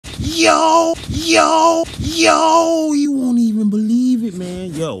Yo, you won't even believe it,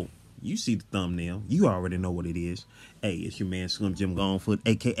 man. Yo, you see the thumbnail. You already know what it is. Hey, it's your man Slim Jim Gongfoot,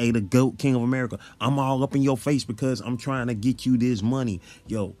 aka the GOAT King of America. I'm all up in your face because I'm trying to get you this money.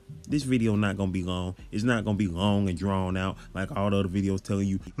 Yo, this video not gonna be long. It's not gonna be long and drawn out like all the other videos telling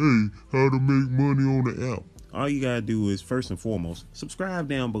you, hey, how to make money on the app. All you gotta do is, first and foremost, subscribe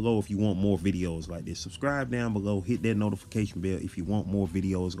down below if you want more videos like this. Subscribe down below, hit that notification bell if you want more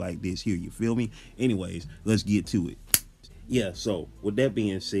videos like this here, you feel me? Anyways, let's get to it. Yeah, so with that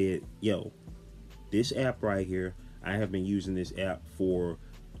being said, yo, this app right here, I have been using this app for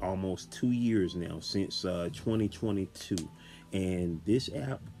almost 2 years now, since 2022. And this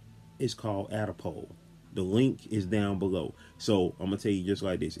app is called Attapoll. The link is down below. So I'm gonna tell you just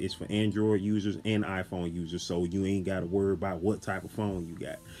like this. It's for Android users and iPhone users, so you ain't gotta worry about what type of phone you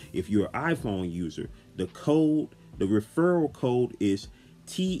got. If you're an iPhone user, the referral code is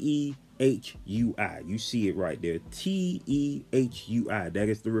TEHUI. You see it right there, TEHUI. That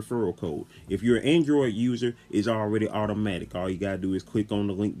is the referral code. If you're an Android user, it's already automatic. All you gotta do is click on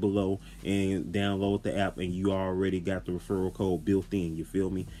the link below and download the app, and you already got the referral code built in, you feel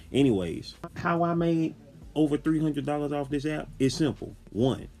me? Anyways, how I made over $300 off this app is simple.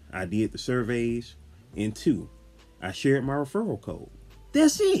 1, I did the surveys, and 2, I shared my referral code.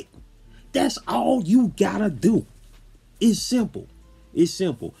 That's it. That's all you gotta do. It's simple. It's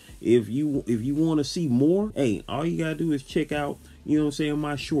simple. If you want to see more, hey, all you gotta do is check out, you know what I'm saying,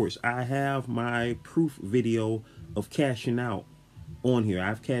 my shorts. I have my proof video of cashing out on here.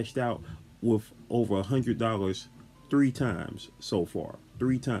 I've cashed out with over $100 3 times so far.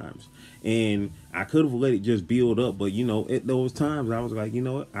 3 times. And I could have let it just build up, but you know, at those times I was like, you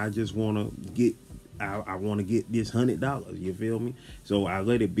know what, I just want to get I want to get this $100, you feel me? So I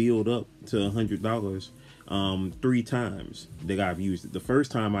let it build up to $100 3 times that I've used it. The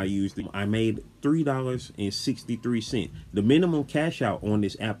first time I used it, I made $3.63. The minimum cash out on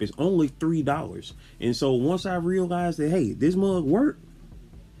this app is only $3. And so once I realized that, hey, this mug worked,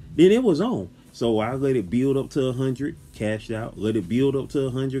 then it was on. So I let it build up to 100, cashed out. Let it build up to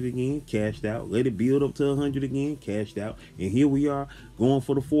 100 again, cashed out. Let it build up to 100 again, cashed out. And here we are going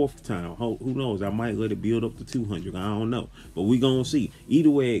for the 4th time. Who knows? I might let it build up to 200. I don't know. But we gonna see. Either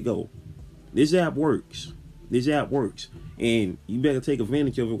way it go, this app works. This app works. And you better take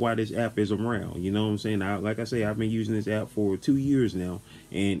advantage of it while this app is around. You know what I'm saying? Like I say, I've been using this app for 2 years now,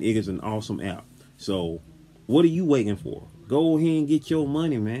 and it is an awesome app. So what are you waiting for? Go ahead and get your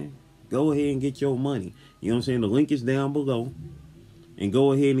money, man. Go ahead and get your money. You know what I'm saying? The link is down below. And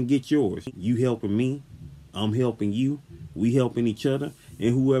go ahead and get yours. You helping me. I'm helping you. We helping each other.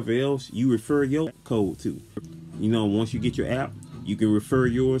 And whoever else you refer your code to. You know, once you get your app, you can refer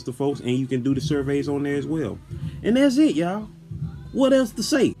yours to folks, and you can do the surveys on there as well. And that's it, y'all. What else to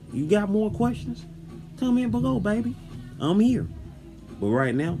say? You got more questions? Comment below, baby. I'm here. But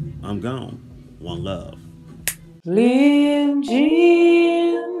right now, I'm gone. One love. Slim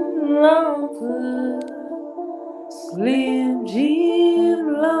Jim Longfoot, Slim Jim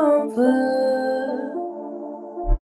Longfoot.